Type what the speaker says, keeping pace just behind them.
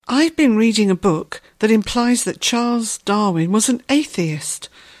I've been reading a book that implies that Charles Darwin was an atheist.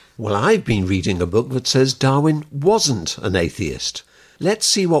 Well, I've been reading a book that says Darwin wasn't an atheist. Let's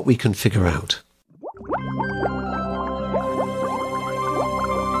see what we can figure out.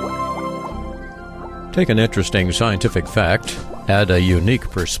 Take an interesting scientific fact, add a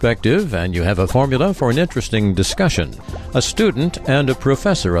unique perspective, and you have a formula for an interesting discussion. A student and a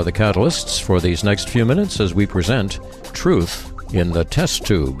professor are the catalysts for these next few minutes as we present Truth in the Test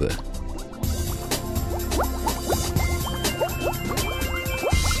Tube.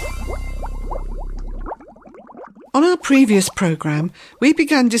 On our previous programme, we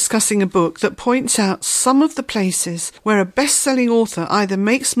began discussing a book that points out some of the places where a best-selling author either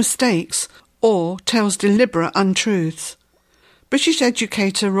makes mistakes or tells deliberate untruths. British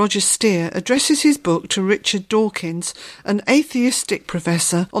educator Roger Steer addresses his book to Richard Dawkins, an atheistic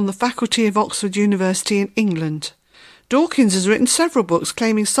professor on the faculty of Oxford University in England. Dawkins has written several books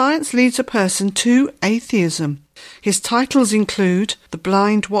claiming science leads a person to atheism. His titles include The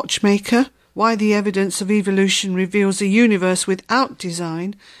Blind Watchmaker, Why the Evidence of Evolution Reveals a Universe Without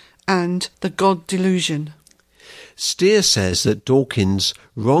Design, and The God Delusion. Steer says that Dawkins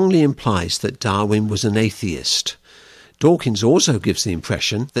wrongly implies that Darwin was an atheist. Dawkins also gives the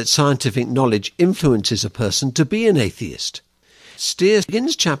impression that scientific knowledge influences a person to be an atheist. Steer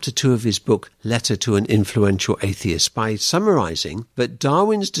begins chapter 2 of his book, Letter to an Influential Atheist, by summarising that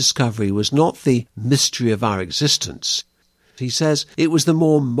Darwin's discovery was not the mystery of our existence. He says it was the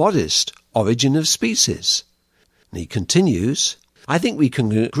more modest origin of species. And he continues, I think we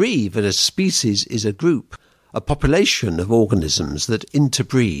can agree that a species is a group, a population of organisms that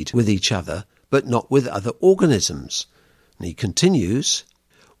interbreed with each other, but not with other organisms. And he continues,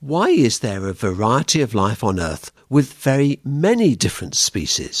 why is there a variety of life on Earth with very many different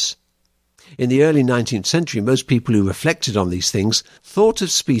species? In the early 19th century, most people who reflected on these things thought of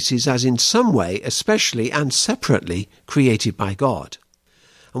species as in some way, especially and separately, created by God.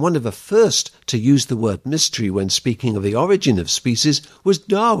 And one of the first to use the word mystery when speaking of the origin of species was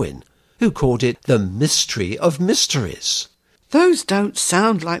Darwin, who called it the mystery of mysteries. Those don't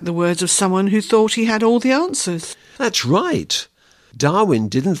sound like the words of someone who thought he had all the answers. That's right. Darwin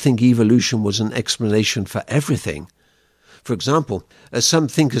didn't think evolution was an explanation for everything. For example, some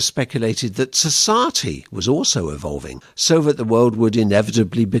thinkers speculated that society was also evolving, so that the world would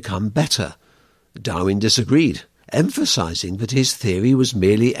inevitably become better. Darwin disagreed, emphasizing that his theory was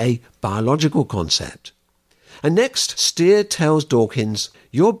merely a biological concept. And next, Steer tells Dawkins,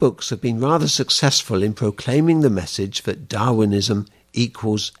 your books have been rather successful in proclaiming the message that Darwinism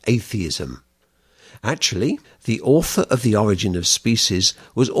equals atheism. Actually, the author of The Origin of Species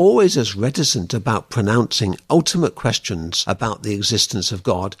was always as reticent about pronouncing ultimate questions about the existence of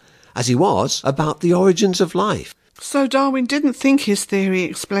God as he was about the origins of life. So Darwin didn't think his theory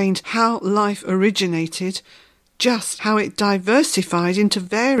explained how life originated, just how it diversified into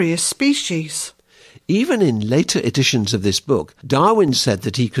various species. Even in later editions of this book, Darwin said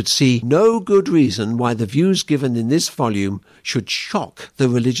that he could see no good reason why the views given in this volume should shock the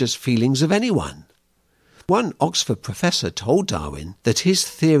religious feelings of anyone. One Oxford professor told Darwin that his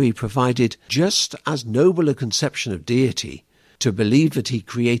theory provided just as noble a conception of deity, to believe that he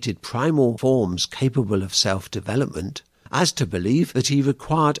created primal forms capable of self-development, as to believe that he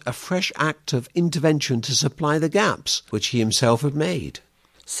required a fresh act of intervention to supply the gaps which he himself had made.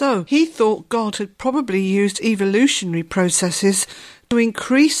 So he thought God had probably used evolutionary processes to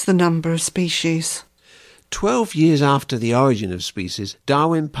increase the number of species. 12 years after The Origin of Species,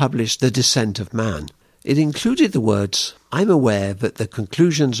 Darwin published The Descent of Man. It included the words, I'm aware that the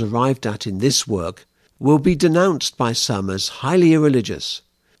conclusions arrived at in this work will be denounced by some as highly irreligious,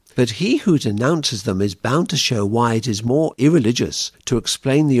 but he who denounces them is bound to show why it is more irreligious to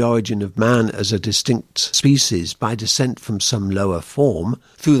explain the origin of man as a distinct species by descent from some lower form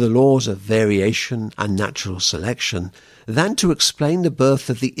through the laws of variation and natural selection than to explain the birth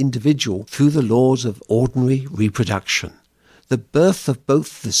of the individual through the laws of ordinary reproduction. The birth of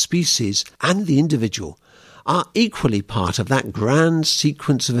both the species and the individual are equally part of that grand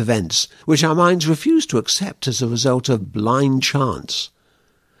sequence of events which our minds refuse to accept as a result of blind chance.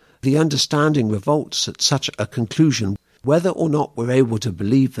 The understanding revolts at such a conclusion, whether or not we're able to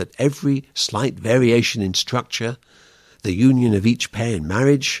believe that every slight variation in structure, the union of each pair in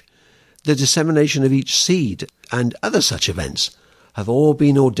marriage, the dissemination of each seed, and other such events have all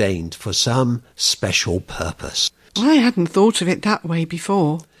been ordained for some special purpose. I hadn't thought of it that way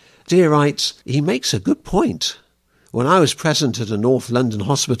before. Steer writes, he makes a good point. When I was present at a North London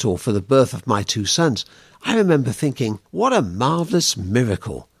hospital for the birth of my 2 sons, I remember thinking, what a marvellous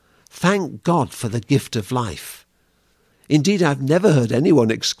miracle. Thank God for the gift of life. Indeed, I've never heard anyone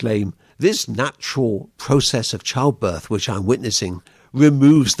exclaim, "This natural process of childbirth which I'm witnessing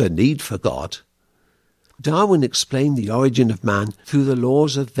removes the need for God." Darwin explained the origin of man through the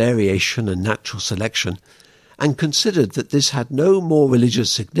laws of variation and natural selection, and considered that this had no more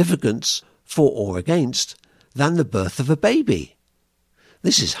religious significance, for or against, than the birth of a baby.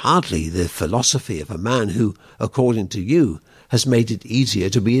 This is hardly the philosophy of a man who, according to you, has made it easier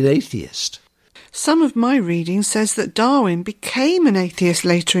to be an atheist. Some of my reading says that Darwin became an atheist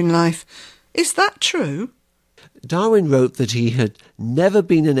later in life. Is that true? Darwin wrote that he had never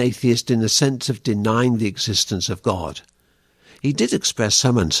been an atheist in the sense of denying the existence of God. He did express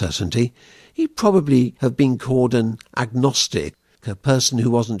some uncertainty. He'd probably have been called an agnostic, a person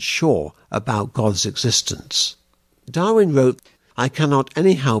who wasn't sure about God's existence. Darwin wrote, "I cannot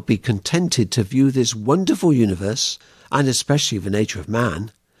anyhow be contented to view this wonderful universe, and especially the nature of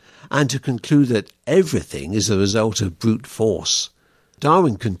man, and to conclude that everything is the result of brute force."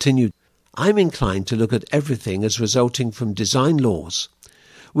 Darwin continued, "I'm inclined to look at everything as resulting from design laws,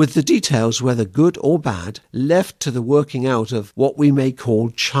 with the details, whether good or bad, left to the working out of what we may call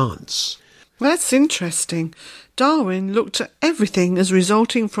chance." That's interesting. Darwin looked at everything as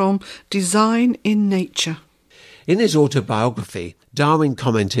resulting from design in nature. In his autobiography, Darwin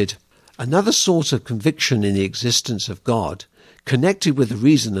commented, "Another source of conviction in the existence of God, connected with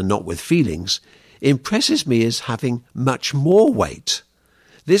reason and not with feelings, impresses me as having much more weight.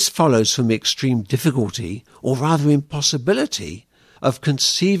 This follows from the extreme difficulty, or rather impossibility, of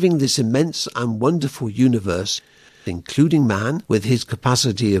conceiving this immense and wonderful universe, including man, with his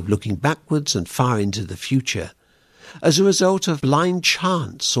capacity of looking backwards and far into the future, as a result of blind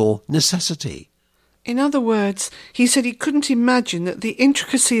chance or necessity." In other words, he said he couldn't imagine that the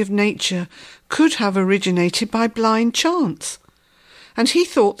intricacy of nature could have originated by blind chance. And he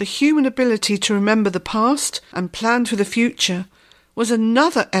thought the human ability to remember the past and plan for the future was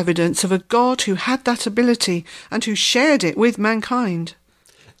another evidence of a God who had that ability and who shared it with mankind.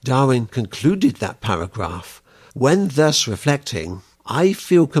 Darwin concluded that paragraph, "When thus reflecting, I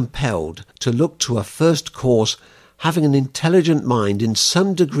feel compelled to look to a first cause having an intelligent mind in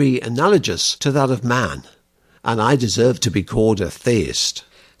some degree analogous to that of man, and I deserve to be called a theist."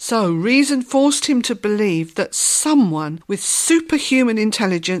 So reason forced him to believe that someone with superhuman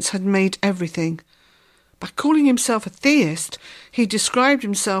intelligence had made everything. By calling himself a theist, he described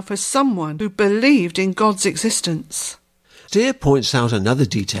himself as someone who believed in God's existence. Steer points out another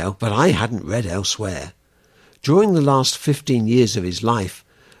detail that I hadn't read elsewhere. During the last 15 years of his life,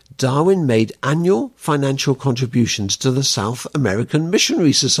 Darwin made annual financial contributions to the South American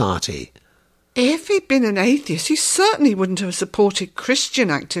Missionary Society. If he'd been an atheist, he certainly wouldn't have supported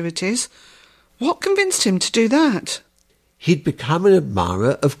Christian activities. What convinced him to do that? He'd become an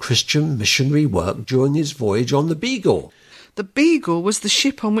admirer of Christian missionary work during his voyage on the Beagle. The Beagle was the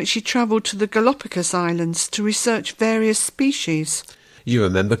ship on which he travelled to the Galapagos Islands to research various species. You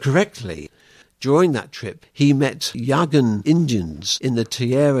remember correctly. During that trip, he met Yagan Indians in the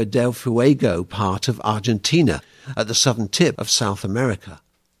Tierra del Fuego part of Argentina, at the southern tip of South America.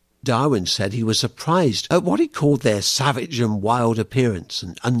 Darwin said he was surprised at what he called their savage and wild appearance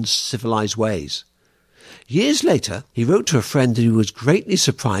and uncivilized ways. Years later, he wrote to a friend that he was greatly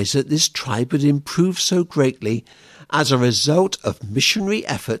surprised that this tribe had improved so greatly as a result of missionary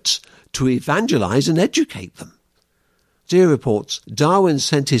efforts to evangelize and educate them. Steer reports, Darwin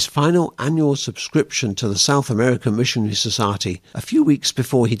sent his final annual subscription to the South American Missionary Society a few weeks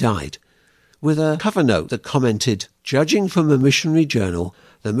before he died, with a cover note that commented, "Judging from a missionary journal,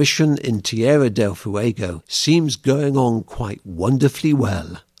 the mission in Tierra del Fuego seems going on quite wonderfully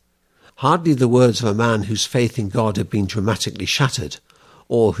well." Hardly the words of a man whose faith in God had been dramatically shattered,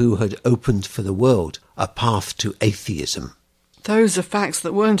 or who had opened for the world a path to atheism. Those are facts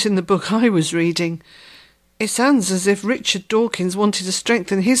that weren't in the book I was reading. It sounds as if Richard Dawkins wanted to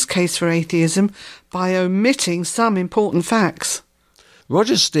strengthen his case for atheism by omitting some important facts.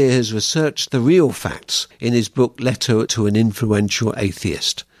 Roger Steer has researched the real facts in his book Letter to an Influential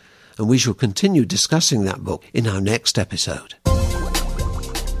Atheist, and we shall continue discussing that book in our next episode.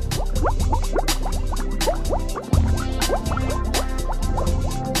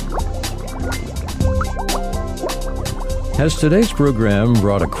 Has today's program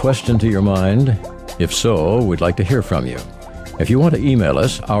brought a question to your mind? If so, we'd like to hear from you. If you want to email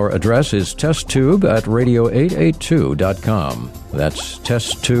us, our address is testtube@radio882.com. That's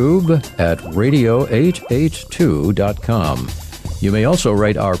testtube@radio882.com. You may also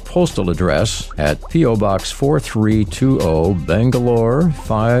write our postal address at P.O. Box 4320, Bangalore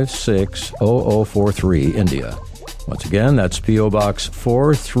 560043, India. Once again, that's P.O. Box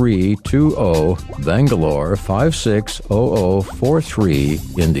 4320, Bangalore 560043,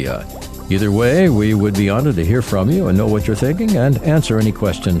 India. Either way, we would be honored to hear from you and know what you're thinking and answer any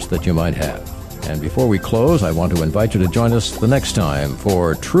questions that you might have. And before we close, I want to invite you to join us the next time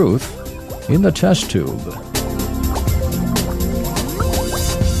for Truth in the Test Tube.